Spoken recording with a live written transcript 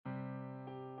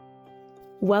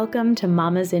Welcome to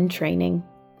Mamas in Training,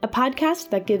 a podcast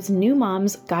that gives new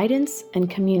moms guidance and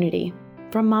community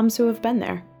from moms who have been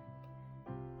there.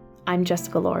 I'm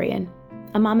Jessica Lorian,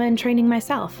 a mama in training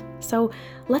myself, so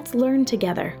let's learn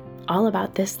together all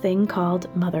about this thing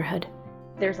called motherhood.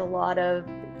 There's a lot of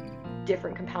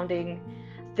different compounding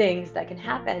things that can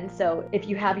happen. So if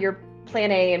you have your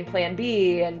plan A and plan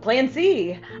B and plan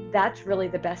C, that's really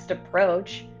the best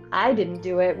approach. I didn't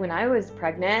do it when I was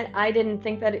pregnant. I didn't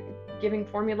think that giving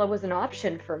formula was an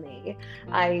option for me.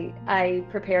 I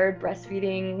prepared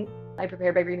breastfeeding. I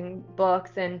prepared by reading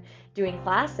books and doing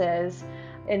classes.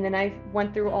 And then I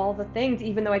went through all the things.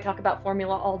 Even though I talk about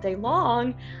formula all day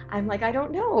long, I'm like, I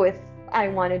don't know if I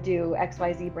want to do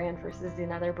XYZ brand versus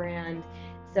another brand.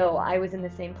 So I was in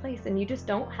the same place, and you just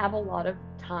don't have a lot of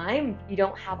time. You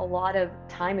don't have a lot of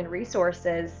time and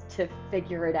resources to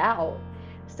figure it out.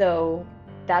 So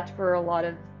that's where a lot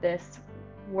of this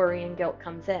worry and guilt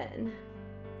comes in.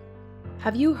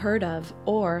 Have you heard of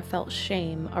or felt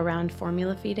shame around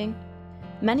formula feeding?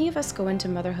 Many of us go into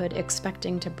motherhood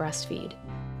expecting to breastfeed,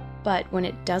 but when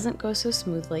it doesn't go so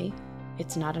smoothly,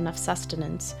 it's not enough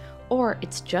sustenance, or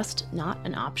it's just not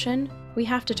an option, we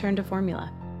have to turn to formula.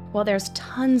 While there's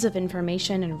tons of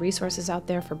information and resources out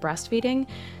there for breastfeeding,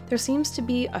 there seems to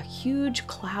be a huge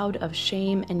cloud of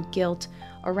shame and guilt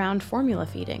around formula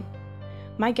feeding.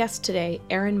 My guest today,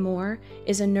 Erin Moore,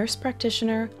 is a nurse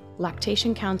practitioner,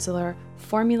 lactation counselor,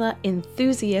 formula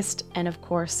enthusiast, and of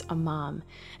course, a mom.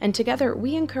 And together,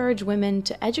 we encourage women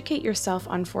to educate yourself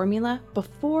on formula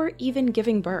before even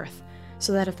giving birth,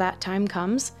 so that if that time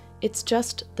comes, it's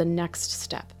just the next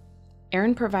step.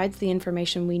 Erin provides the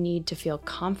information we need to feel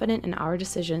confident in our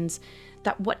decisions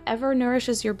that whatever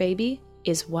nourishes your baby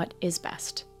is what is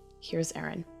best. Here's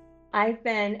Erin. I've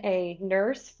been a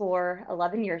nurse for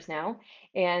 11 years now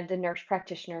and a nurse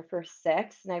practitioner for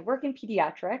 6, and I work in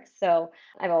pediatrics, so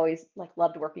I've always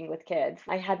loved working with kids.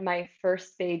 I had my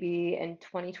first baby in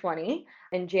 2020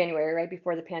 in January, right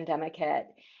before the pandemic hit,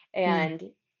 and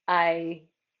I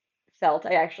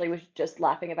actually was just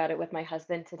laughing about it with my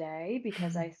husband today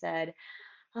because I said,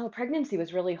 oh, pregnancy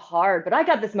was really hard, but I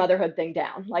got this motherhood thing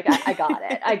down. I got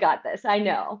it. I got this. I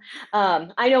know.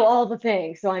 I know all the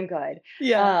things, so I'm good.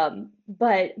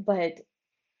 But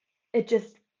it just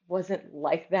wasn't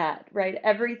like that, right?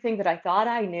 Everything that I thought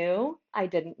I knew, I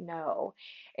didn't know.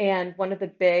 And one of the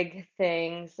big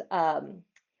things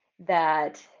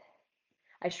that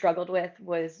I struggled with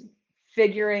was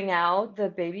figuring out the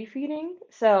baby feeding.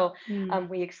 So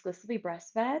we exclusively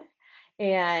breastfed,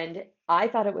 and I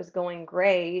thought it was going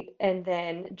great. And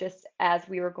then just as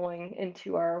we were going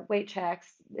into our weight checks,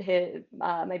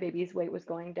 my baby's weight was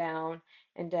going down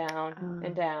and down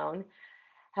and down.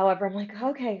 However, I'm like,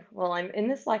 okay, well, I'm in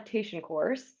this lactation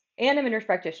course and I'm a nurse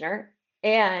practitioner,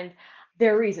 and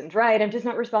there are reasons, right? I'm just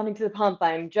not responding to the pump.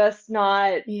 I'm just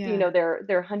not, there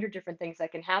are 100 different things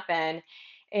that can happen.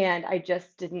 And I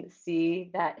just didn't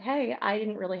see that, hey, I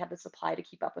didn't really have the supply to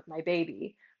keep up with my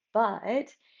baby. But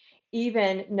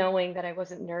even knowing that I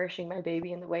wasn't nourishing my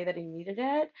baby in the way that he needed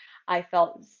it, I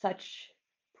felt such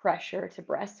pressure to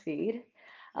breastfeed.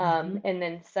 And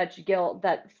then such guilt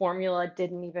that formula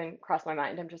didn't even cross my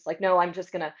mind. I'm just like, no, I'm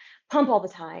just going to pump all the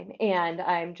time. And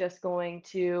I'm just going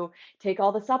to take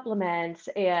all the supplements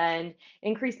and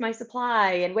increase my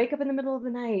supply and wake up in the middle of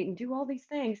the night and do all these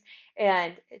things.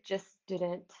 And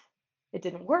it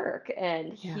didn't work.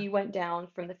 And he went down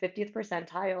from the 50th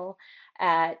percentile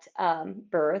at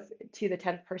birth to the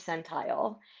 10th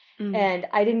percentile. And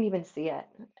I didn't even see it.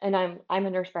 And I'm a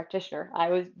nurse practitioner. I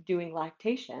was doing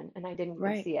lactation and I didn't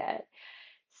even see it.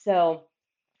 So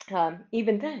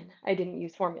even then, I didn't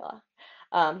use formula.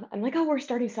 I'm like, oh, we're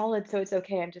starting solids, so it's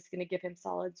okay. I'm just going to give him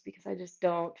solids because I just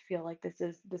don't feel like this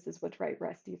is what's right.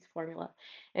 Rest use formula.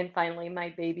 And finally, my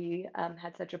baby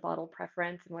had such a bottle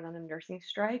preference and went on a nursing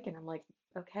strike, and I'm like,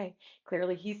 okay,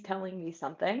 clearly he's telling me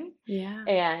something. Yeah.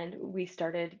 And we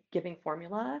started giving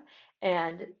formula,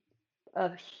 and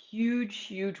a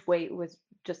huge weight was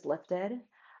just lifted.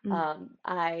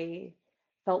 I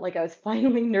felt like I was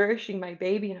finally nourishing my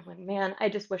baby, and I'm like, man, I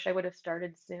just wish I would have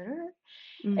started sooner.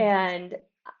 And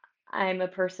I'm a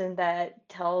person that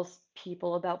tells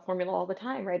people about formula all the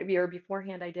time, right? A year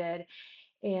beforehand, I did,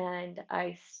 and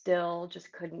I still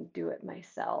just couldn't do it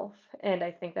myself. And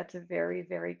I think that's a very,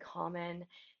 very common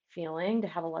feeling, to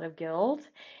have a lot of guilt.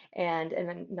 And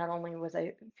then not only was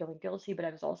I feeling guilty, but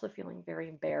I was also feeling very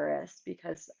embarrassed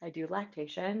because I do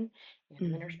lactation and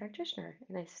I'm a nurse practitioner,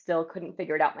 and I still couldn't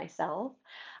figure it out myself.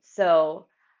 So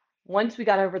once we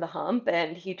got over the hump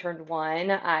and he turned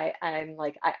 1, I'm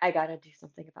like, I got to do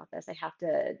something about this. I have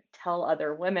to tell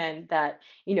other women that,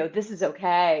 this is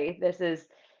okay.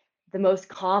 the most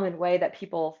common way that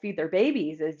people feed their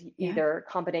babies is Yeah. either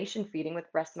combination feeding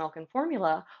with breast milk and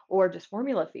formula or just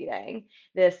formula feeding.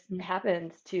 This Mm.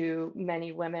 happens to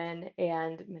many women,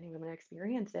 and many women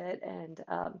experience it. And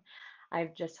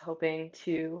I'm just hoping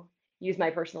to use my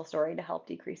personal story to help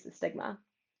decrease the stigma.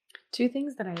 Two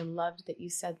things that I loved that you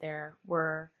said there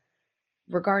were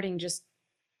regarding just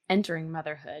entering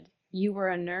motherhood. You were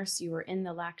a nurse, you were in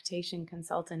the lactation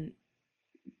consultant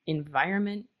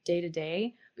environment day to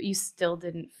day, but you still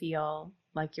didn't feel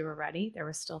like you were ready. There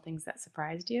were still things that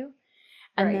surprised you.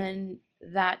 And Right. then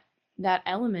that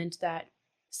element, that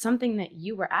something that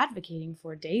you were advocating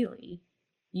for daily,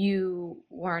 you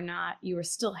were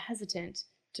still hesitant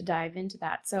to dive into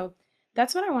that. So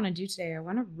that's what I want to do today. I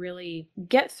want to really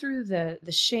get through the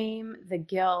shame, the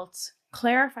guilt,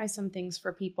 clarify some things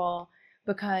for people,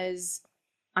 because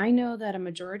I know that a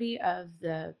majority of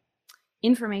the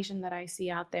information that I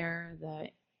see out there, the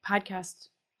podcast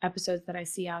episodes that I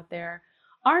see out there,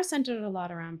 are centered a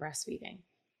lot around breastfeeding.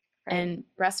 Right. And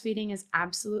breastfeeding is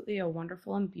absolutely a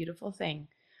wonderful and beautiful thing.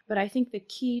 But I think the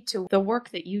key to the work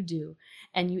that you do,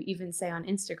 and you even say on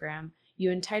Instagram, you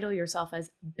entitle yourself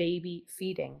as baby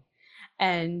feeding.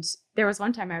 And there was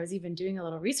one time I was even doing a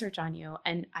little research on you,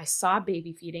 and I saw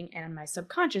baby feeding, and my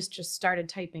subconscious just started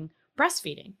typing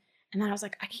breastfeeding. And then I was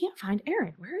like, I can't find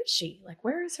Erin. Where is she? Like,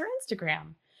 where is her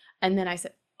Instagram? And then I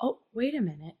said, oh, wait a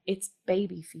minute. It's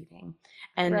baby feeding.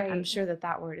 And I'm Right. sure that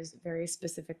that word is very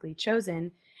specifically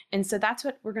chosen. And so that's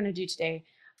what we're going to do today.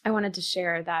 I wanted to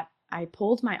share that I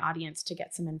polled my audience to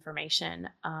get some information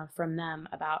from them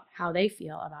about how they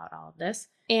feel about all of this.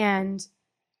 And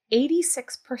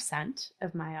 86%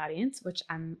 of my audience, which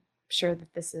I'm sure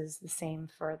that this is the same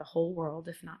for the whole world,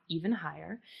 if not even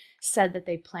higher, said that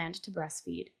they planned to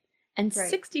breastfeed. And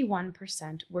Right.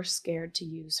 61% were scared to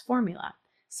use formula.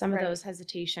 Some of Right. those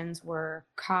hesitations were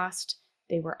cost,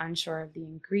 they were unsure of the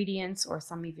ingredients, or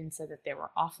some even said that they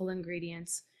were awful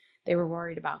ingredients. They were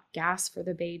worried about gas for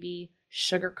the baby,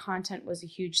 sugar content was a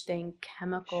huge thing, Sure.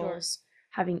 chemicals,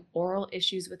 having oral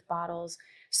issues with bottles.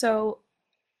 So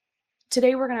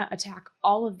today, we're going to attack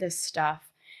all of this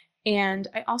stuff. And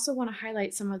I also want to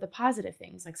highlight some of the positive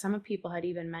things. Like some of people had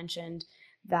even mentioned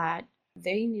that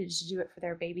they needed to do it for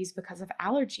their babies because of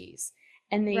allergies.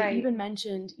 And they Right. even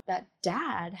mentioned that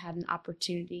dad had an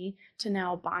opportunity to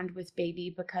now bond with baby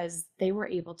because they were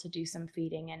able to do some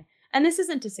feeding. And this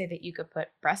isn't to say that you could put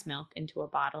breast milk into a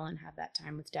bottle and have that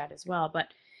time with dad as well,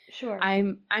 but Sure.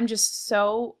 I'm just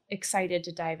so excited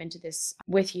to dive into this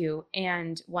with you.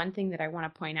 And one thing that I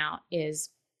want to point out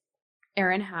is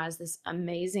Erin has this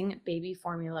amazing baby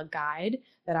formula guide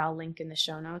that I'll link in the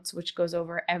show notes, which goes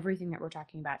over everything that we're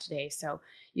talking about today. So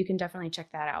you can definitely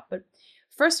check that out. But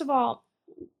first of all,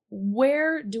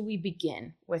 where do we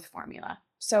begin with formula?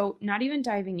 So, not even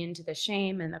diving into the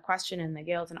shame and the question and the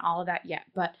guilt and all of that yet,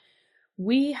 but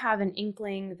we have an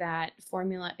inkling that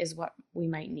formula is what we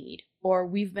might need, or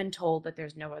we've been told that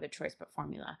there's no other choice but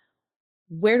formula.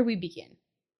 Where do we begin?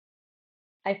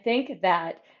 I think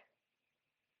that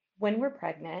when we're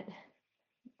pregnant,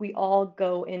 we all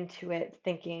go into it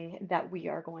thinking that we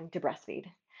are going to breastfeed.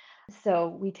 So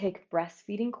we take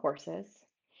breastfeeding courses,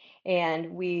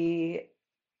 and we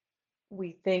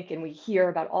think and we hear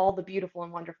about all the beautiful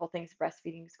and wonderful things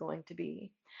breastfeeding is going to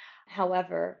be.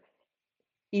 However,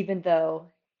 even though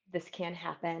this can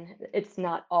happen, it's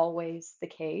not always the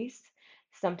case.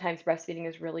 Sometimes breastfeeding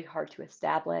is really hard to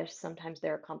establish. Sometimes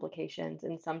there are complications,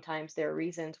 and sometimes there are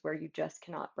reasons where you just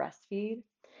cannot breastfeed.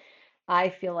 I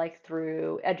feel like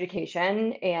through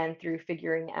education and through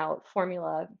figuring out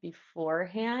formula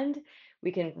beforehand,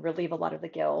 we can relieve a lot of the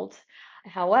guilt.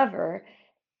 However,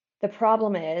 the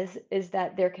problem is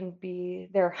that there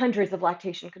are hundreds of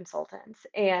lactation consultants,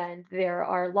 and there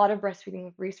are a lot of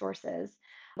breastfeeding resources.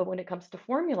 But when it comes to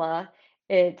formula,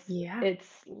 it's Yeah. it's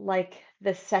like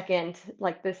the second,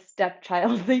 like the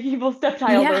stepchild, the evil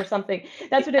stepchild Yeah. or something.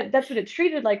 That's what it's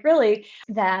treated like, really,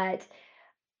 that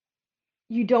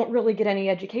you don't really get any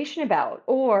education about.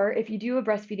 Or if you do a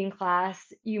breastfeeding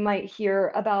class, you might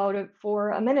hear about it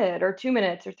for a minute or 2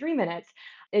 minutes or 3 minutes.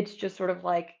 It's just sort of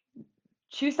like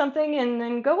choose something and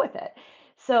then go with it.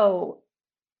 So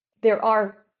there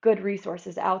are good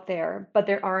resources out there, but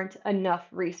there aren't enough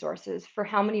resources for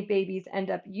how many babies end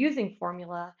up using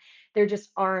formula. There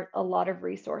just aren't a lot of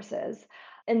resources.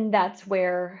 And that's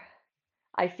where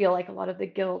I feel like a lot of the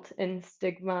guilt and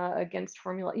stigma against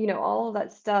formula, all of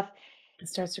that stuff, It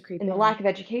starts to creep and the in. lack of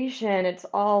education, it's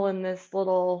all in this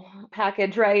little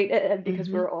package, right? Because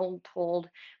Hmm. we're all told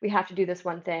we have to do this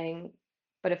one thing,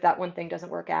 but if that one thing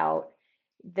doesn't work out,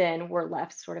 then we're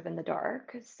left sort of in the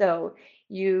dark. So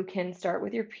you can start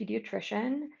with your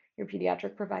pediatrician, your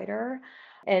pediatric provider,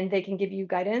 and they can give you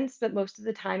guidance. But most of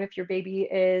the time, if your baby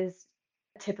is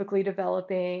typically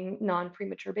developing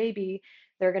non-premature baby,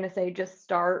 they're going to say just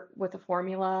start with a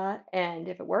formula, and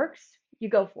if it works, you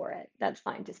go for it. That's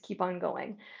fine. Just keep on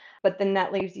going. But then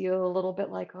that leaves you a little bit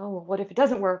like, oh, well, what if it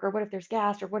doesn't work? Or what if there's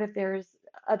gas? Or what if there's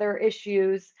other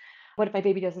issues? What if my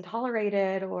baby doesn't tolerate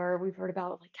it? Or we've heard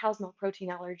about like cow's milk protein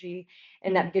allergy.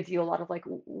 And Mm, that gives you a lot of like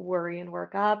worry and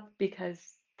work up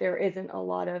because there isn't a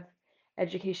lot of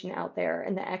education out there.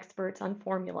 And the experts on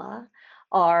formula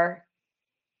are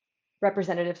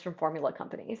representatives from formula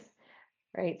companies,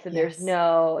 right? So yes.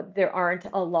 there aren't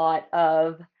a lot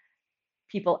of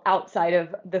people outside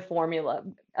of the formula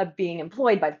of being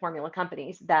employed by the formula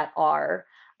companies that are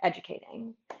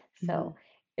educating. Mhm. So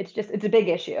it's a big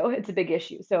issue. It's a big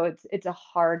issue. So it's a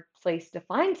hard place to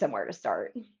find somewhere to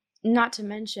start. Not to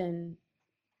mention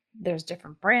there's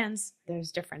different brands,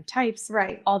 there's different types,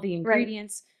 Right. all the Right.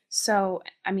 ingredients. So,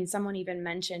 I mean, someone even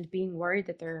mentioned being worried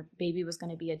that their baby was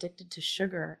going to be addicted to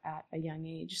sugar at a young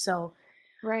age. So,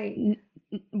 Right.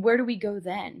 where do we go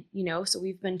then? So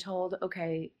we've been told,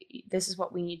 okay, this is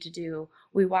what we need to do.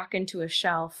 We walk into a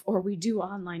shelf or we do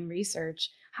online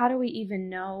research. How do we even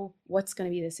know what's going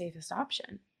to be the safest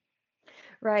option?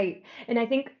 Right. And I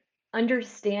think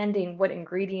understanding what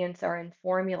ingredients are in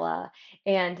formula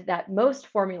and that most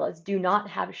formulas do not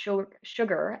have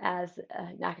sugar as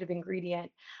an active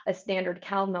ingredient. A standard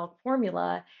cow milk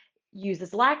formula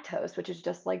uses lactose, which is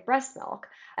just like breast milk,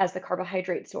 as the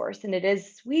carbohydrate source. And it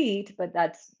is sweet, but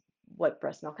that's what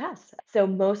breast milk has. So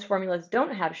most formulas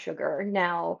don't have sugar.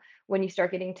 Now, when you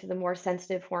start getting to the more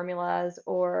sensitive formulas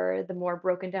or the more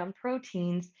broken down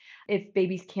proteins, if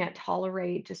babies can't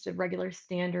tolerate just a regular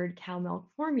standard cow milk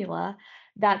formula,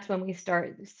 that's when we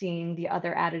start seeing the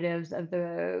other additives of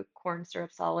the corn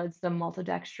syrup solids, the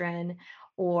maltodextrin,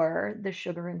 or the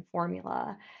sugar in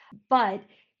formula. But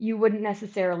you wouldn't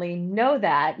necessarily know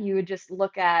that. You would just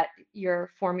look at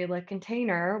your formula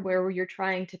container where you're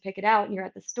trying to pick it out and you're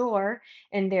at the store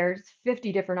and there's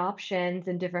 50 different options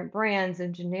and different brands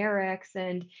and generics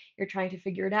and you're trying to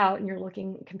figure it out and you're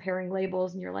looking comparing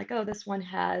labels and you're like, "Oh, this one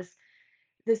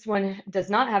does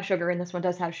not have sugar and this one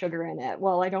does have sugar in it.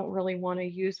 Well, I don't really want to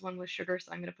use one with sugar,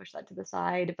 so I'm going to push that to the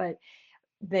side." But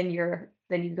then you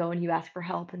go and you ask for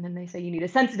help and then they say you need a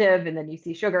sensitive and then you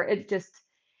see sugar.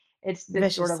 It's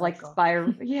this sort Vicious of like cycle.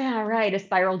 spiral, yeah, right, a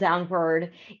spiral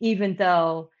downward, even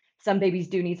though some babies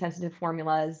do need sensitive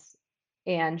formulas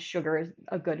and sugar is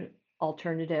a good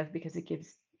alternative because it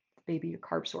gives the baby a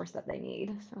carb source that they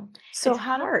need. So So it's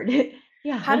hard.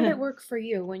 how did Yeah. it work for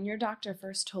you when your doctor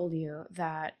first told you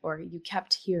that, or you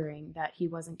kept hearing that he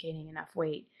wasn't gaining enough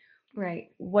weight? Right.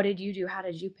 What did you do? How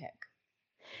did you pick?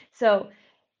 So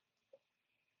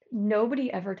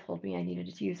nobody ever told me I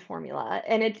needed to use formula,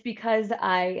 and it's because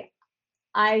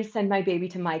I send my baby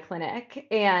to my clinic,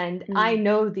 and I Mm,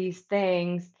 know these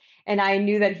things, and I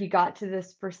knew that he got to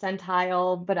this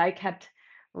percentile, but I kept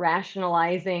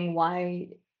rationalizing why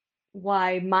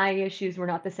my issues were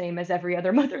not the same as every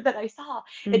other mother that I saw.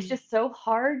 It's mm, just so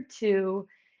hard to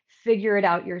figure it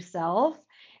out yourself.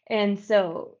 And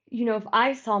so, if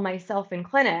I saw myself in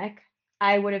clinic,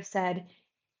 I would have said,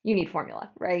 you need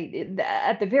formula, right?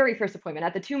 At the very first appointment,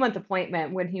 at the 2-month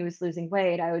appointment when he was losing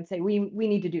weight, I would say, we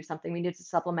need to do something. We need to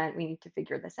supplement. We need to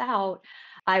figure this out.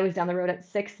 I was down the road at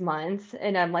 6 months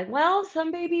and I'm like, well,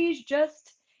 some babies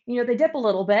just, they dip a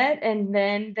little bit and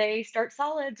then they start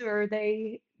solids or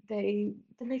they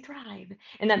thrive.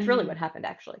 And that's really what mm, happened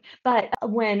actually. But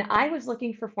when I was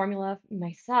looking for formula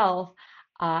myself,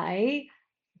 I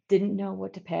didn't know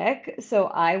what to pick. So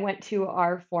I went to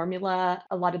our formula.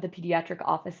 A lot of the pediatric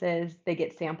offices, they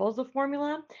get samples of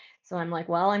formula. So I'm like,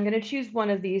 well, I'm going to choose one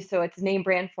of these. So it's name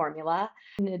brand formula.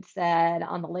 And it said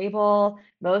on the label,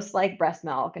 most like breast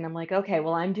milk. And I'm like, okay,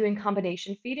 well, I'm doing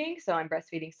combination feeding. So I'm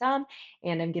breastfeeding some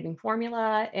and I'm giving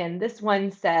formula. And this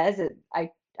one says,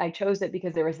 I chose it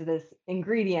because there was this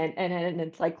ingredient and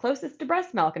it's like closest to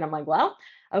breast milk. And I'm like, well,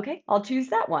 okay, I'll choose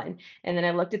that one. And then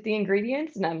I looked at the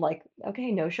ingredients and I'm like,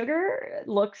 okay, no sugar.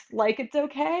 Looks like it's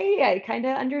okay. I kind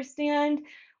of understand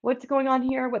what's going on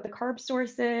here, what the carb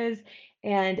source is.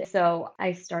 And so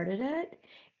I started it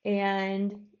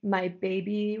and my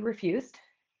baby refused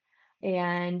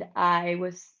and I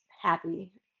was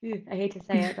happy. I hate to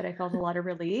say it, but I felt a lot of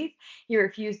relief. He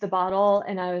refused the bottle,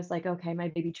 and I was like, okay, my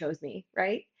baby chose me,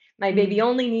 right? My baby mm,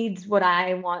 only needs what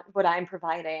I want, what I'm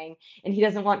providing, and he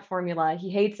doesn't want formula.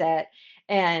 He hates it.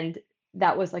 And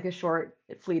that was like a short,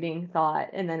 fleeting thought.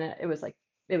 And then it was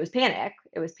panic.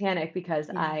 It was panic because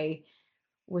yeah. I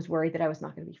was worried that I was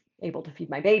not going to be able to feed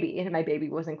my baby and my baby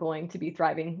wasn't going to be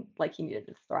thriving like he needed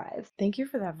to thrive. Thank you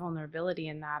for that vulnerability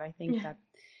in that. I think Yeah. that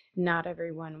not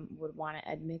everyone would want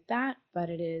to admit that, but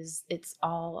it's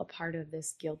all a part of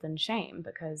this guilt and shame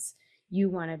because you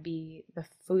want to be the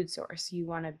food source. You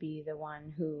want to be the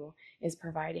one who is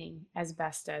providing as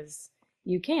best as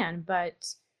you can.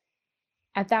 But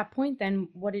at that point, then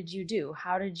what did you do?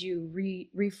 How did you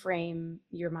reframe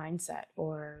your mindset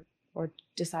or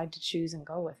decide to choose and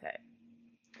go with it?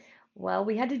 Well,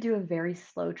 we had to do a very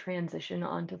slow transition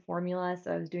onto formula.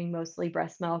 So I was doing mostly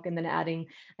breast milk and then adding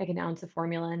like an ounce of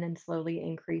formula and then slowly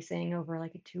increasing over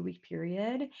like a 2 week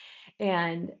period.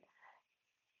 And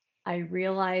I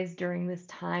realized during this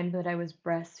time that I was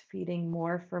breastfeeding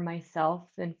more for myself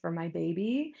than for my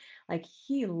baby. Like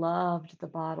he loved the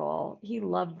bottle. He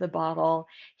loved the bottle.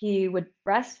 He would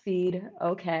breastfeed,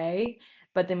 okay,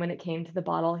 but then when it came to the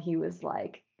bottle, he was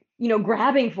like,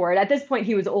 grabbing for it. At this point,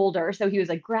 he was older, so he was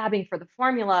like grabbing for the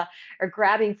formula or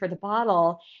grabbing for the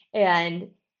bottle, and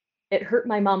it hurt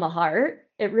my mama heart.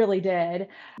 It really did.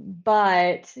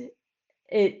 But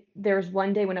there was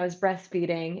one day when I was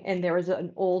breastfeeding and there was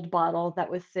an old bottle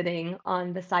that was sitting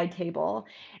on the side table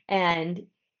and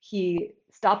he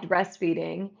stopped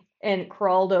breastfeeding and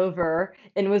crawled over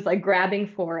and was like grabbing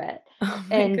for it. Oh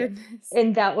my And goodness.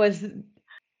 and that was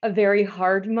a very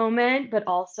hard moment, but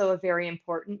also a very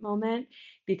important moment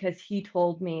because he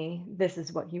told me this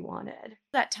is what he wanted.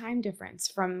 That time difference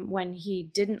from when he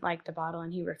didn't like the bottle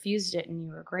and he refused it and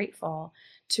you were grateful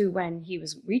to when he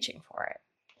was reaching for it.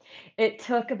 It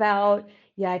took about,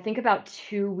 yeah, I think about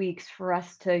 2 weeks for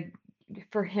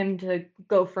him to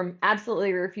go from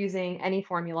absolutely refusing any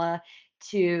formula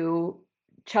to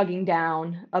chugging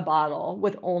down a bottle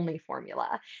with only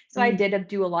formula. So I Mm. did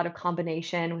do a lot of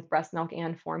combination with breast milk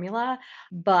and formula,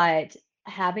 but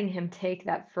having him take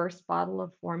that first bottle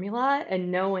of formula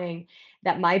and knowing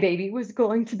that my baby was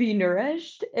going to be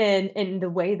nourished in the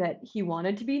way that he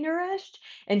wanted to be nourished,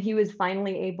 and he was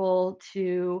finally able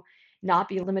to not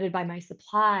be limited by my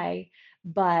supply,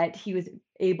 but he was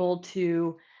able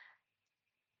to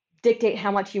dictate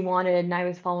how much he wanted and I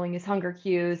was following his hunger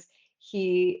cues.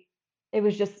 He It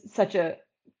was just such a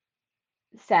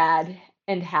sad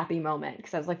and happy moment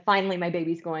because I was like, finally my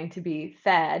baby's going to be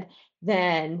fed.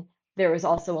 Then there was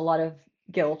also a lot of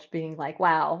guilt being like,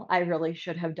 wow, I really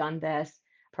should have done this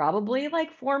probably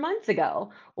like 4 months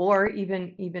ago or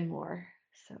even more.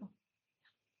 So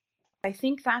I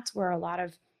think that's where a lot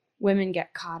of women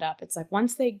get caught up. It's like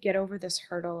once they get over this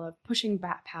hurdle of pushing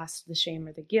back past the shame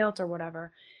or the guilt or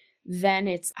whatever, then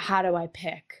it's how do I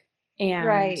pick? And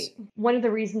right. One of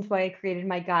the reasons why I created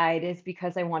my guide is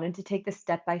because I wanted to take the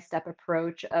step-by-step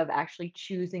approach of actually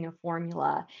choosing a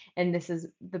formula. And this is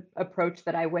the approach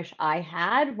that I wish I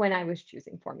had when I was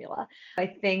choosing formula. I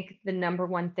think the number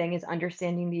one thing is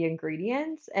understanding the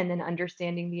ingredients and then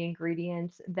understanding the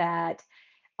ingredients that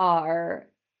are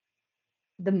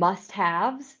the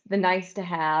must-haves, the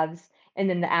nice-to-haves, and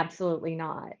then the absolutely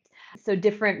not. So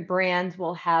different brands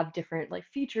will have different like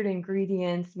featured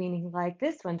ingredients, meaning like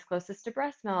this one's closest to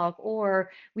breast milk, or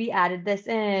we added this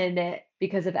in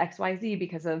because of XYZ,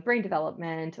 because of brain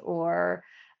development or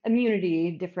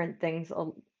immunity, different things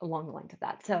along the lines of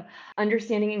that. So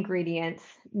understanding ingredients,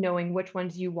 knowing which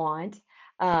ones you want,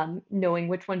 knowing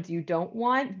which ones you don't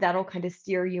want, that'll kind of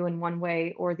steer you in one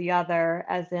way or the other,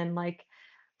 as in like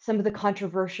some of the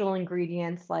controversial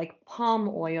ingredients like palm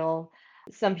oil.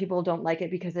 Some people don't like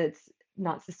it because it's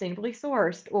not sustainably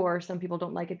sourced, or some people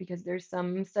don't like it because there's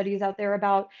some studies out there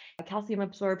about calcium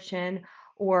absorption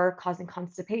or causing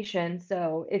constipation.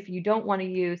 So if you don't want to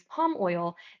use palm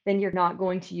oil, then you're not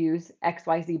going to use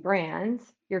XYZ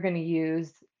brands. You're going to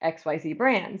use XYZ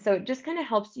brands. So it just kind of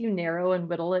helps you narrow and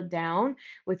whittle it down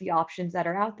with the options that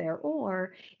are out there.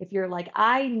 Or if you're like,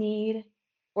 I need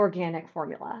organic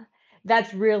formula,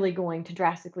 that's really going to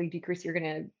drastically decrease. You're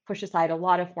going to push aside a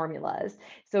lot of formulas.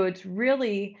 So it's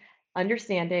really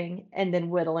understanding and then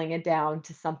whittling it down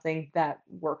to something that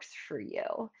works for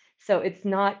you. So it's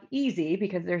not easy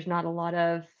because it's not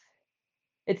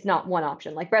one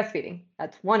option like breastfeeding.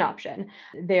 That's one option.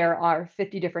 There are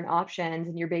 50 different options,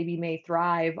 and your baby may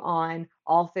thrive on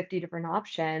all 50 different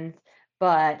options,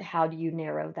 but how do you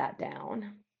narrow that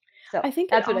down? So I think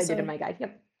it that's what I did in also my guide.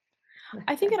 Yep.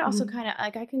 I think Sorry. it also kind of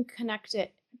like I can connect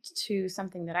it to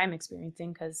something that I'm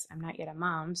experiencing because I'm not yet a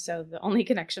mom. So the only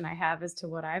connection I have is to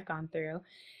what I've gone through.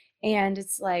 And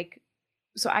it's like,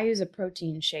 so I use a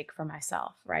protein shake for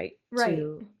myself, right? Right.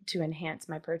 To enhance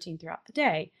my protein throughout the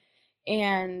day.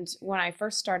 And when I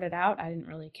first started out, I didn't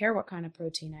really care what kind of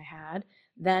protein I had.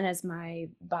 Then, as my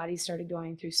body started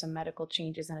going through some medical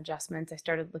changes and adjustments, I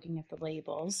started looking at the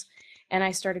labels. And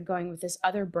I started going with this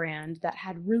other brand that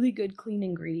had really good clean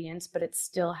ingredients, but it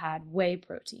still had whey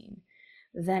protein.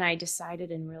 Then I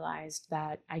decided and realized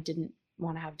that I didn't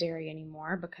want to have dairy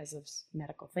anymore because of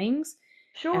medical things.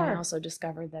 And I Sure. also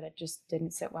discovered that it just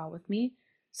didn't sit well with me.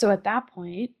 So at that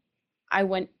point, I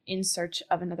went in search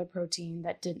of another protein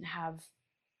that didn't have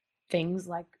things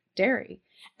like dairy.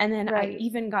 And then I Right.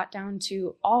 even got down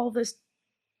to all this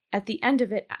at the end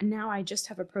of it. Now I just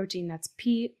have a protein that's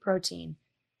pea protein,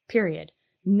 period.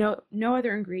 No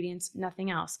other ingredients,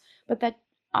 nothing else. But that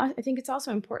I think it's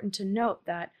also important to note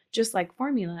that just like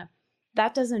formula,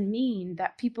 that doesn't mean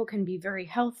that people can be very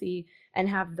healthy and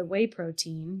have the whey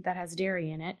protein that has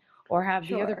dairy in it or have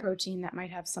the other Sure. protein that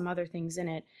might have some other things in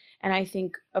it. And I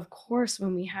think, of course,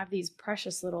 when we have these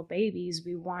precious little babies,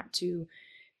 we want to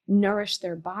nourish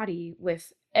their body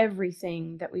with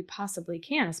everything that we possibly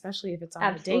can, especially if it's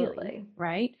on the daily, Absolutely.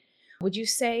 right? Would you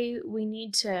say we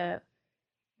need to,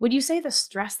 would you say the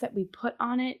stress that we put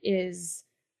on it is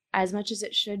as much as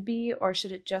it should be, or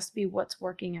should it just be what's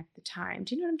working at the time?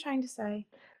 Do you know what I'm trying to say?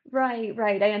 Right,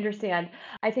 right. I understand.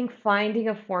 I think finding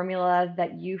a formula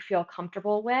that you feel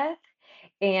comfortable with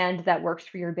and that works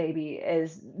for your baby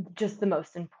is just the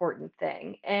most important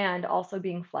thing. And also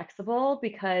being flexible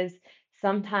because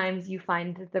sometimes you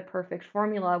find the perfect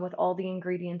formula with all the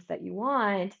ingredients that you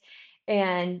want,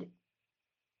 and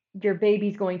your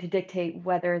baby's going to dictate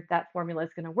whether that formula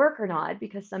is going to work or not,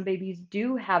 because some babies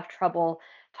do have trouble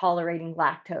tolerating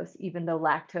lactose, even though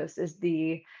lactose is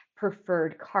the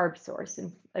preferred carb source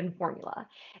in formula.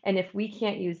 And if we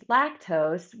can't use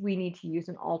lactose, we need to use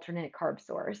an alternate carb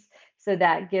source. So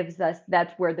that gives us,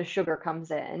 that's where the sugar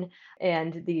comes in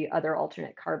and the other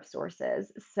alternate carb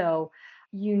sources. So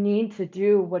you need to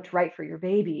do what's right for your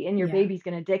baby, and your Yeah, baby's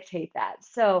going to dictate that.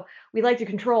 So we like to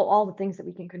control all the things that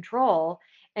we can control,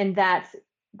 and that's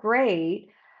great.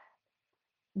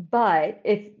 But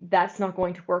if that's not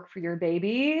going to work for your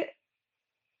baby,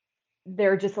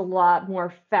 there are just a lot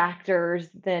more factors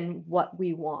than what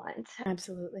we want.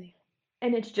 absolutely.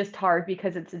 And it's just hard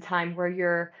because it's a time where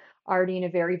you're already in a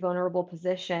very vulnerable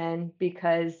position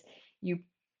because you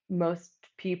most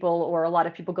people or a lot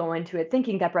of people go into it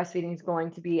thinking that breastfeeding is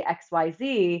going to be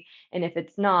XYZ. And if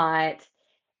it's not,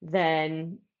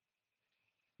 then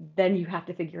you have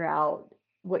to figure out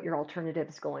what your alternative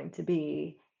is going to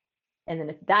be. And then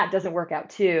if that doesn't work out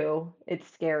too,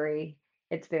 it's scary,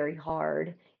 it's very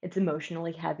hard, it's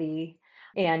emotionally heavy,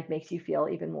 and makes you feel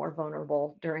even more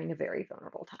vulnerable during a very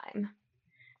vulnerable time.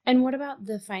 And what about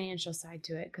the financial side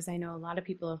to it? Because I know a lot of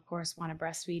people, of course, want to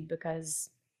breastfeed because,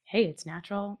 hey, it's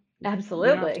natural. We don't have to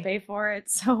Absolutely. pay for it.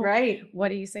 So, Right. what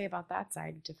do you say about that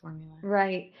side to formula?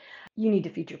 Right. You need to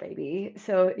feed your baby.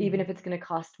 So even Hmm. if it's going to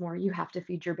cost more, you have to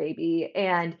feed your baby.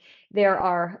 And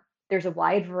there's a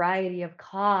wide variety of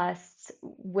costs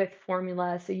with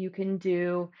formula. So you can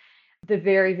do the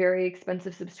very, very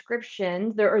expensive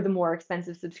subscriptions, there are the more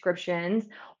expensive subscriptions,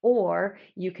 or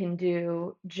you can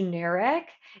do generic,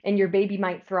 and your baby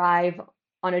might thrive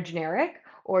on a generic,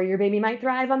 or your baby might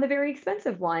thrive on the very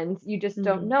expensive ones. You just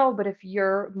don't Hmm. know. But if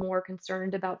you're more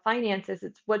concerned about finances,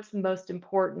 it's what's most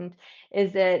important.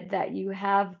 Is it that you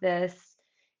have this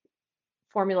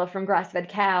formula from grass-fed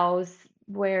cows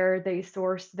where they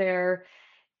source their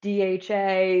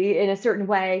DHA in a certain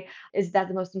way? Is that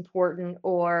the most important,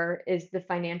 or is the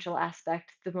financial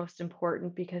aspect the most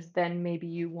important? Because then maybe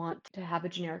you want to have a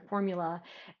generic formula.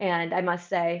 And I must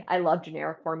say, I love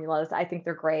generic formulas. I think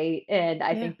they're great. And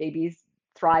I Yeah. think babies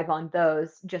thrive on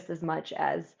those just as much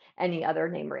as any other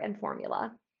name brand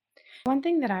formula. One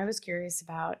thing that I was curious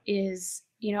about is,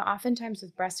 oftentimes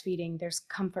with breastfeeding, there's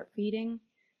comfort feeding,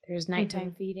 there's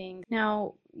nighttime Mhm. feeding.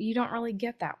 Now, you don't really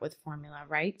get that with formula,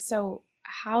 right? So,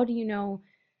 how do you know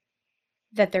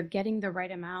that they're getting the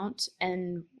right amount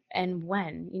and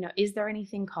when? Is there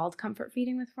anything called comfort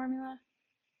feeding with formula?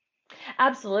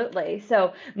 Absolutely.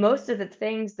 So most of the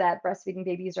things that breastfeeding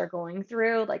babies are going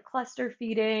through, like cluster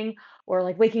feeding or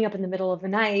like waking up in the middle of the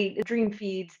night, dream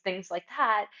feeds, things like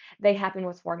that, they happen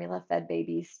with formula fed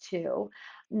babies too.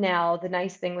 Now, the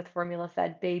nice thing with formula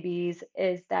fed babies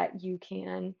is that you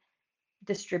can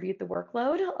distribute the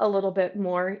workload a little bit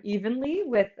more evenly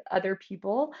with other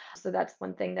people. So that's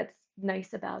one thing that's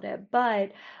nice about it.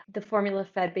 But the formula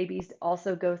fed babies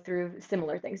also go through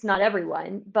similar things. Not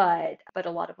everyone, but a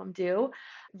lot of them do.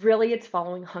 Really, it's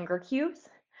following hunger cues,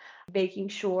 making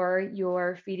sure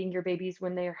you're feeding your babies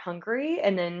when they're hungry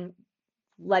and then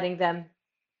letting them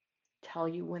tell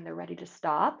you when they're ready to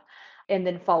stop, and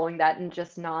then following that and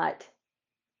just not,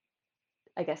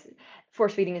 I guess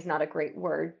force feeding is not a great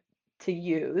word to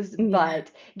use, Yeah.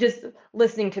 but just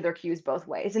listening to their cues both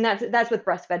ways. And that's with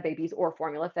breastfed babies or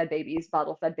formula fed babies,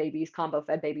 bottle fed babies, combo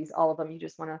fed babies, all of them. You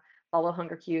just want to follow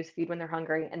hunger cues, feed when they're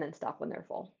hungry, and then stop when they're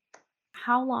full.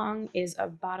 How long is a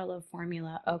bottle of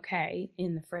formula okay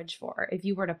in the fridge for if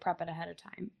you were to prep it ahead of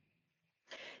time?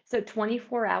 So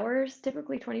 24 hours,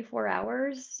 typically 24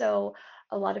 hours. So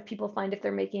a lot of people find if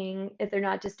they're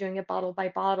not just doing it bottle by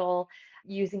bottle,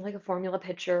 using like a formula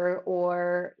pitcher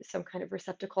or some kind of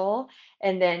receptacle,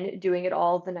 and then doing it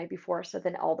all the night before. So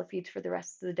then all the feeds for the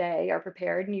rest of the day are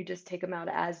prepared and you just take them out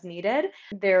as needed.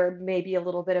 There may be a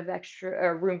little bit of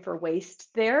extra room for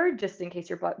waste there, just in case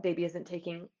your baby isn't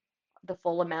taking the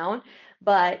full amount.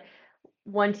 But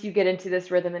once you get into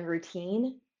this rhythm and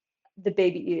routine, the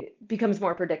baby becomes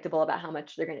more predictable about how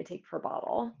much they're gonna take per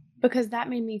bottle. Because that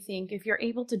made me think if you're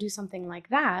able to do something like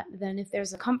that, then if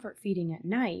there's a comfort feeding at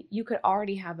night, you could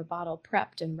already have a bottle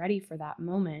prepped and ready for that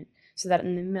moment so that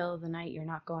in the middle of the night, you're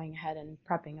not going ahead and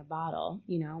prepping a bottle,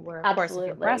 where, of course, if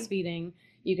you're Absolutely. breastfeeding,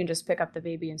 you can just pick up the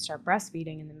baby and start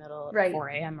breastfeeding in the middle at Right.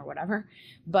 4 a.m. or whatever.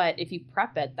 But if you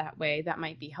prep it that way, that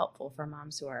might be helpful for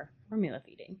moms who are formula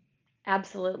feeding.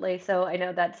 Absolutely. So I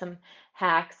know that some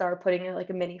hacks are putting like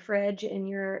a mini fridge in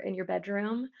your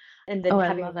bedroom and then Oh, I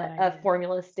having love that a idea.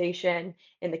 formula station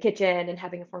in the kitchen and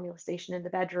having a formula station in the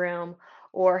bedroom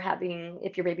or having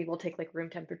if your baby will take like room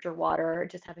temperature water,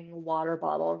 just having a water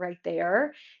bottle right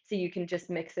there so you can just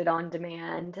mix it on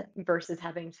demand versus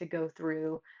having to go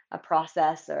through a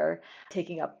process or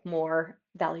taking up more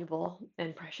valuable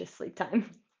and precious sleep time.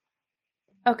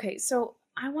 Okay, so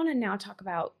I want to now talk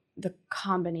about the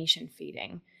combination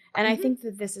feeding. And I Mhm. think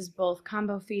that this is both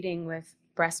combo feeding with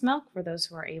breast milk for those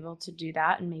who are able to do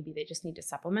that and maybe they just need to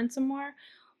supplement some more,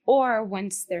 or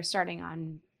once they're starting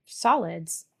on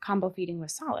solids, combo feeding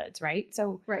with solids, right?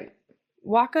 So Right.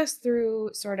 walk us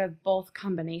through sort of both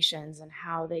combinations and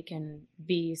how they can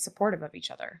be supportive of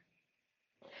each other.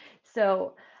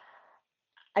 So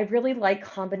I really like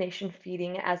combination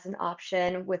feeding as an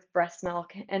option with breast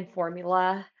milk and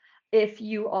formula. If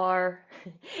you are,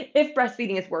 if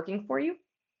breastfeeding is working for you,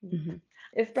 Mhm.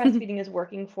 if breastfeeding is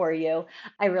working for you,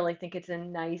 I really think it's a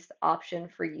nice option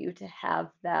for you to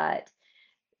have that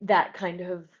kind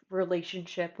of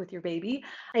relationship with your baby.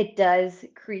 It does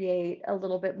create a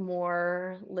little bit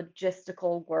more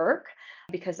logistical work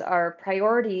because our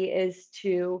priority is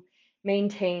to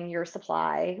maintain your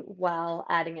supply while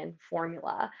adding in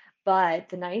formula. But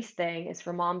the nice thing is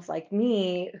for moms like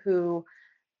me who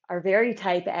are very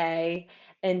type A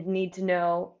and need to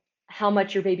know how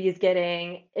much your baby is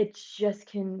getting, it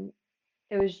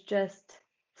was just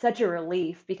such a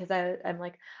relief because I'm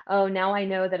like, oh, now I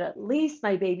know that at least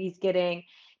my baby's getting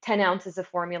 10 ounces of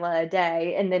formula a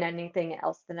day and then anything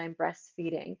else that I'm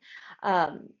breastfeeding.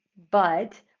 Um,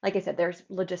 but like I said, there's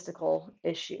logistical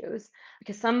issues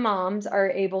because some moms are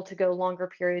able to go longer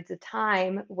periods of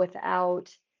time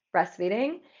without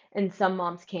breastfeeding, and some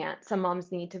moms can't. Some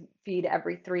moms need to feed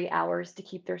every 3 hours to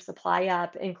keep their supply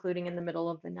up, including in the middle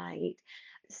of the night.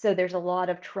 So there's a lot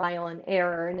of trial and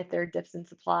error, and if there are dips in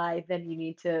supply, then you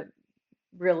need to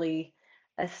really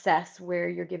assess where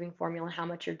you're giving formula, how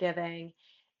much you're giving,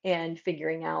 and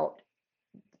figuring out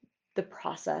the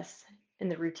process and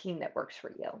the routine that works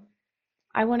for you.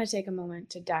 I want to take a moment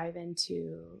to dive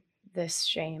into this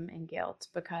shame and guilt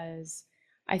because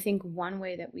I think one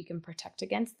way that we can protect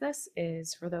against this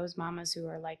is for those mamas who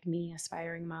are like me,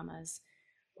 aspiring mamas,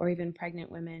 or even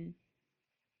pregnant women.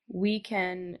 We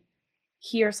can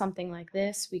hear something like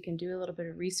this, we can do a little bit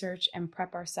of research and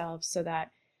prep ourselves so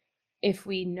that if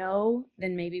we know,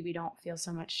 then maybe we don't feel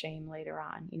so much shame later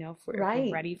on, if we're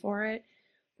Right, ready for it.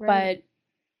 right. But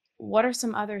what are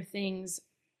some other things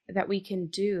that we can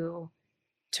do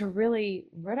to really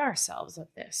rid ourselves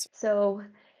of this? So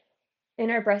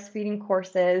in our breastfeeding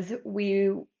courses,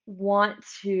 we want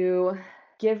to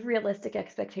give realistic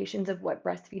expectations of what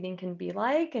breastfeeding can be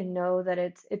like and know that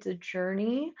it's a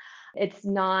journey. It's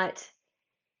not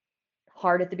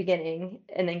hard at the beginning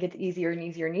and then gets easier and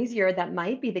easier and easier. That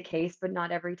might be the case, but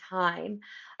not every time.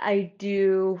 I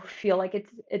do feel like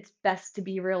it's best to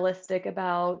be realistic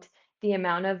about the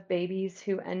amount of babies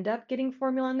who end up getting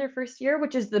formula in their first year,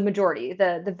 which is the majority.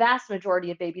 The vast majority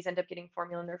of babies end up getting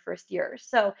formula in their first year.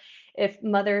 So if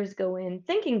mothers go in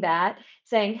thinking that,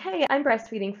 saying, "Hey, I'm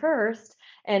breastfeeding first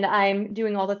and I'm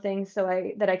doing all the things so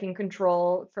I that I can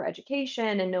control for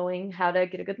education and knowing how to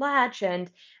get a good latch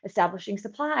and establishing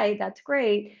supply, that's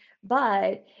great.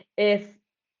 But if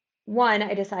one,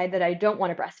 I decide that I don't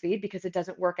want to breastfeed because it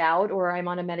doesn't work out, or I'm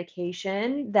on a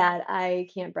medication that I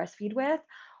can't breastfeed with,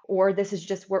 or this is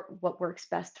just what works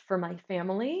best for my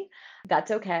family,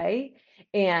 that's okay.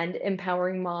 and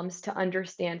empowering moms to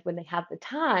understand when they have the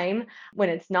time, when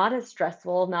it's not as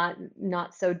stressful,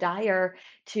 not so dire,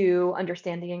 to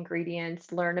understand the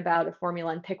ingredients, learn about a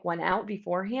formula and pick one out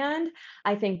beforehand.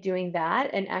 I think doing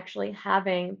that and actually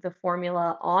having the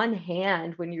formula on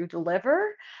hand when you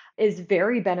deliver is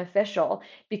very beneficial,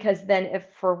 because then if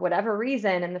for whatever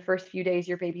reason in the first few days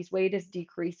your baby's weight is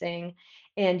decreasing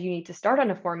and you need to start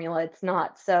on a formula, it's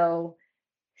not so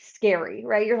scary,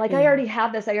 right? You're like, I Yeah. already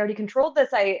have this, I already controlled this,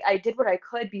 I did what I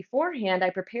could beforehand, I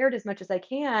prepared as much as I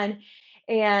can,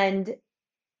 and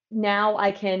now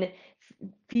I can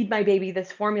feed my baby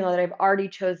this formula that I've already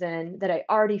chosen, that I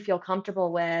already feel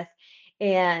comfortable with,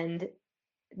 and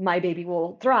my baby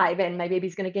will thrive and my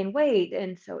baby's going to gain weight.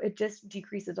 And so it just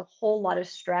decreases a whole lot of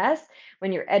stress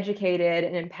when you're educated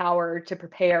and empowered to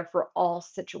prepare for all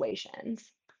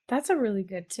situations. That's a really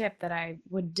good tip that I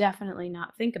would definitely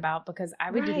not think about because I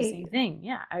would do the same Right. thing.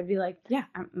 Yeah, I'd be like, yeah,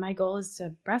 my goal is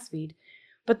to breastfeed.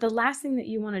 But the last thing that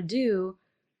you want to do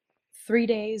 3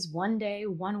 days, 1 day,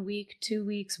 1 week, 2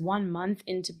 weeks, 1 month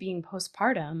into being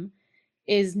postpartum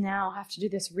is now have to do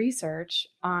this research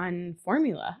on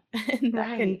formula. And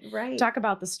that can Right. Right. talk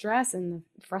about the stress and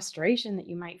the frustration that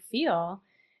you might feel.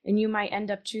 And you might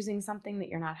end up choosing something that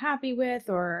you're not happy with,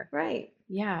 or, Right.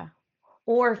 yeah,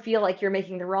 Or feel like you're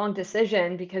making the wrong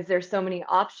decision because there's so many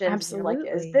options and you're like, is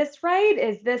absolutely. this right?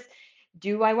 Is this,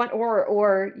 do I want,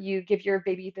 or you give your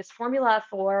baby this formula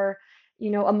for,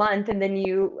 a month, and then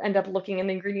you end up looking in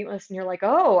the ingredient list and you're like,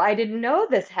 oh, I didn't know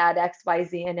this had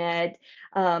XYZ in it.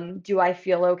 Do I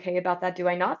feel okay about that? Do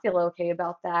I not feel okay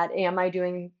about that? Am I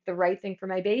doing the right thing for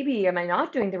my baby? Am I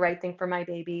not doing the right thing for my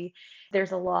baby?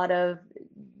 There's a lot of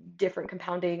different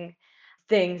compounding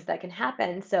things that can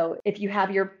happen. So if you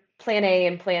have your plan A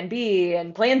and plan B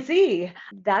and plan C,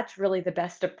 that's really the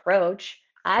best approach.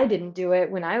 I didn't do it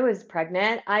when I was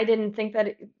pregnant. I didn't think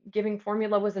that giving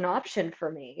formula was an option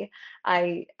for me.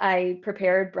 I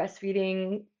prepared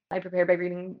breastfeeding. I prepared by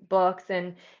reading books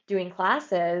and doing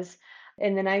classes.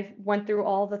 And then I went through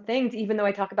all the things. Even though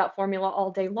I talk about formula all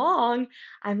day long,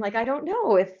 I'm like, I don't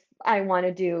know if I want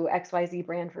to do XYZ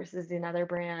brand versus another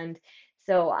brand.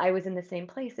 So I was in the same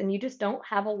place, and you just don't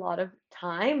have a lot of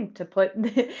time to put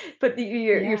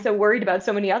you're Yeah. so worried about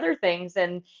so many other things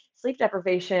and sleep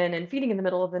deprivation and feeding in the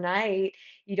middle of the night.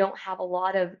 You don't have a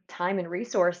lot of time and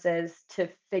resources to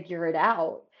figure it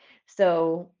out.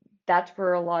 So that's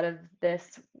where a lot of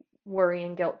this worry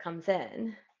and guilt comes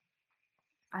in.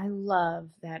 I love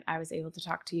that I was able to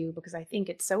talk to you because I think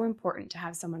it's so important to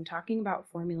have someone talking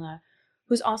about formula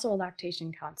who's also a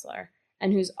lactation counselor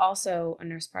and who's also a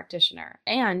nurse practitioner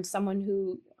and someone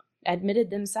who admitted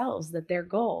themselves that their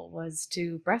goal was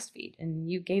to breastfeed and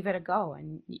you gave it a go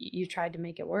and you tried to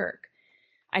make it work.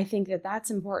 I think that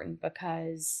that's important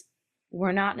because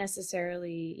we're not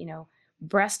necessarily,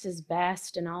 breast is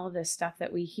best and all of this stuff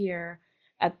that we hear.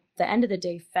 At the end of the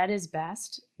day, fed is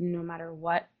best no matter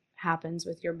what happens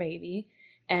with your baby.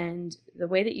 And the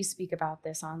way that you speak about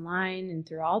this online and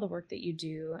through all the work that you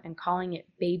do and calling it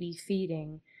baby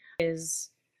feeding is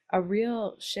a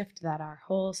real shift that our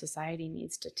whole society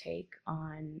needs to take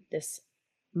on this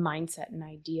mindset and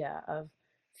idea of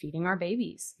feeding our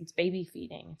babies. It's baby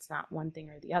feeding. It's not one thing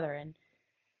or the other. And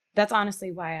that's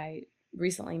honestly why I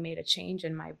recently made a change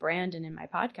in my brand and in my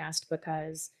podcast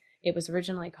because it was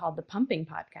originally called the Pumping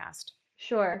Podcast.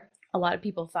 Sure. A lot of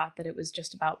people thought that it was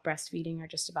just about breastfeeding or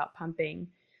just about pumping.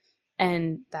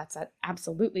 And that's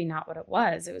absolutely not what it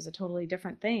was. It was a totally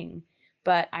different thing.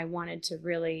 But I wanted to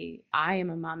really, I am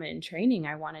a mama in training.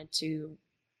 I wanted to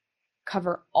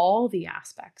cover all the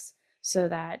aspects so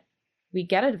that we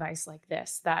get advice like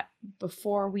this, that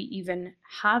before we even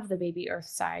have the baby earth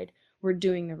side, we're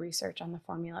doing the research on the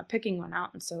formula, picking one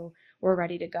out, and so we're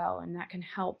ready to go. And that can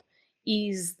help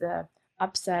ease the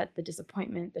upset, the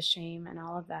disappointment, the shame, and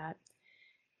all of that.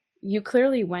 You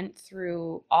clearly went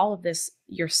through all of this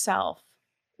yourself.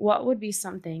 What would be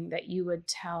something that you would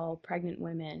tell pregnant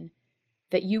women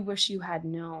that you wish you had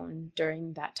known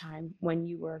during that time when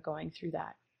you were going through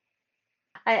that?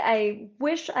 I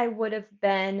wish I would have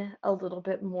been a little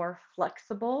bit more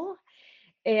flexible,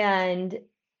 and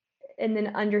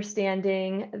then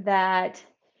understanding that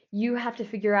you have to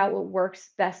figure out what works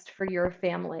best for your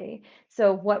family.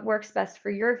 So what works best for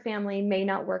your family may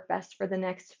not work best for the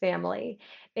next family.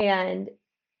 And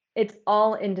it's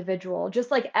all individual,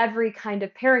 just like every kind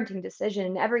of parenting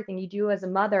decision, everything you do as a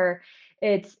mother,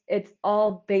 it's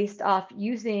all based off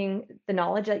using the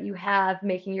knowledge that you have,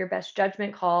 making your best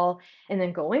judgment call, and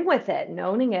then going with it and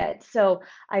owning it. So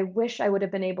I wish I would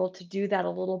have been able to do that a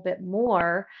little bit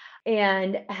more,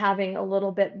 and having a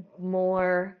little bit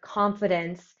more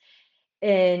confidence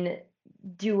in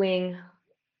doing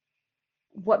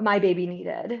what my baby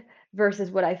needed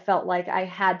versus what I felt like I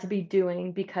had to be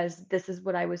doing because this is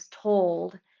what I was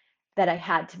told that I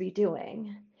had to be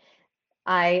doing.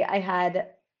 I had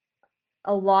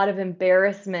a lot of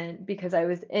embarrassment because I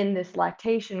was in this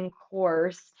lactation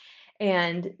course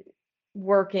and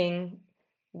working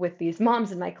with these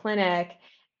moms in my clinic,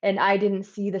 and I didn't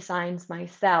see the signs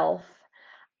myself.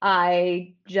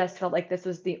 I just felt like this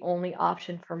was the only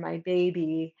option for my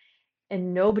baby,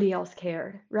 and nobody else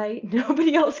cared, right?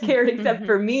 Nobody else cared except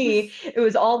for me. It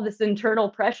was all this internal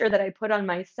pressure that I put on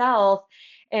myself,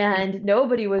 and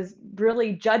nobody was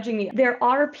really judging me. There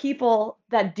are people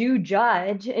that do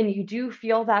judge, and you do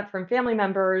feel that from family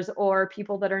members or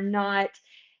people that are not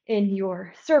in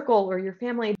your circle or your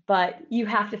family, but you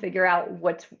have to figure out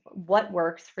what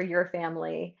works for your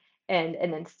family and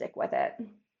then stick with it.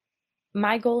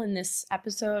 My goal in this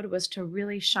episode was to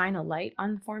really shine a light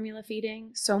on formula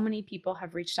feeding. So many people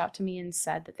have reached out to me and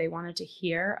said that they wanted to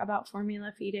hear about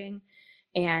formula feeding.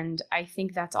 And I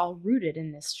think that's all rooted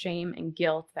in this shame and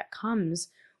guilt that comes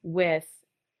with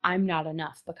I'm not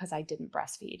enough because I didn't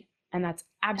breastfeed. And that's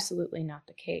absolutely not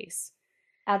the case.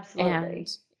 And Absolutely.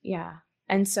 yeah.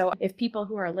 And so if people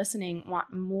who are listening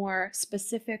want more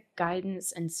specific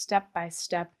guidance and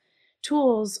step-by-step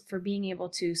tools for being able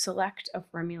to select a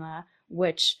formula,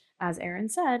 which, as Erin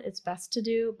said, it's best to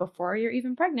do before you're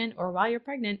even pregnant or while you're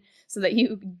pregnant so that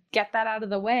you get that out of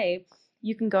the way,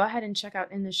 you can go ahead and check out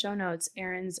in the show notes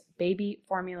Erin's baby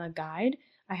formula guide.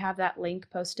 I have that link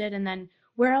posted. And then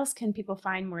where else can people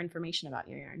find more information about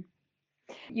you, Erin?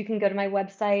 You can go to my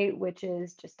website, which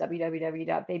is just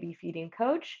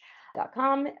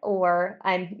www.babyfeedingcoach.com, or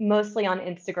I'm mostly on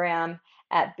Instagram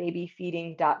at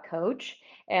babyfeeding.coach,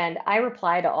 and I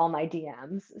reply to all my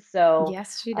DMs. So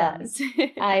Yes, she um, does.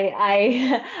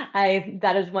 I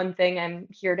that is one thing. I'm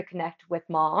here to connect with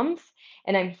moms,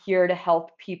 and I'm here to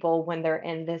help people when they're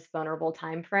in this vulnerable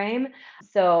time frame.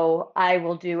 So I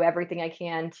will do everything I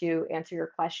can to answer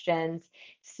your questions.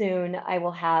 Soon I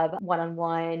will have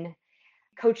one-on-one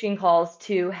coaching calls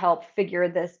to help figure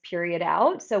this period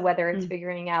out. So whether it's Mm,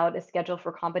 figuring out a schedule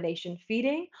for combination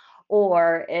feeding,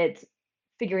 or it's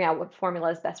figuring out what formula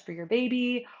is best for your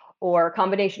baby, or a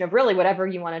combination of really whatever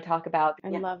you want to talk about. I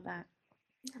Yeah. love that.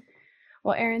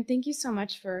 Well, Erin, thank you so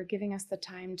much for giving us the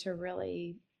time to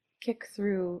really kick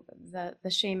through the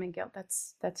shame and guilt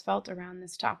that's felt around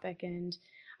this topic. And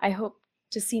I hope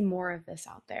to see more of this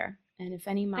out there. And if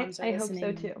any moms are I hope so listening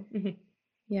and too.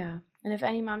 yeah, and if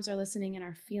any moms are listening and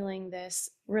are feeling this,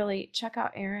 really check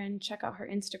out Erin, check out her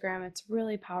Instagram. It's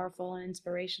really powerful and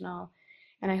inspirational.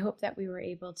 And I hope that we were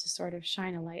able to sort of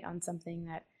shine a light on something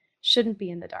that shouldn't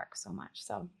be in the dark so much.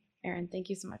 So, Erin,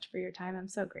 thank you so much for your time. I'm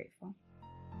so grateful.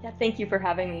 Yeah, thank you for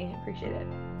having me. I appreciate it.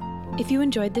 If you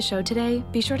enjoyed the show today,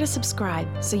 be sure to subscribe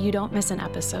so you don't miss an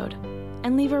episode.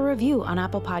 And leave a review on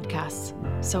Apple Podcasts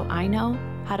so I know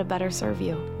how to better serve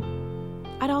you.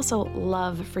 I'd also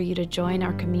love for you to join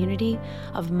our community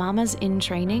of Mamas in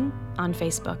Training on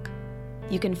Facebook.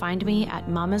 You can find me at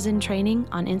Mamas in Training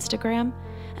on Instagram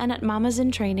and at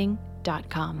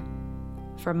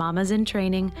mamasintraining.com. For Mamas in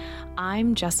Training,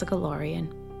 I'm Jessica Lorian.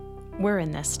 We're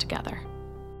in this together.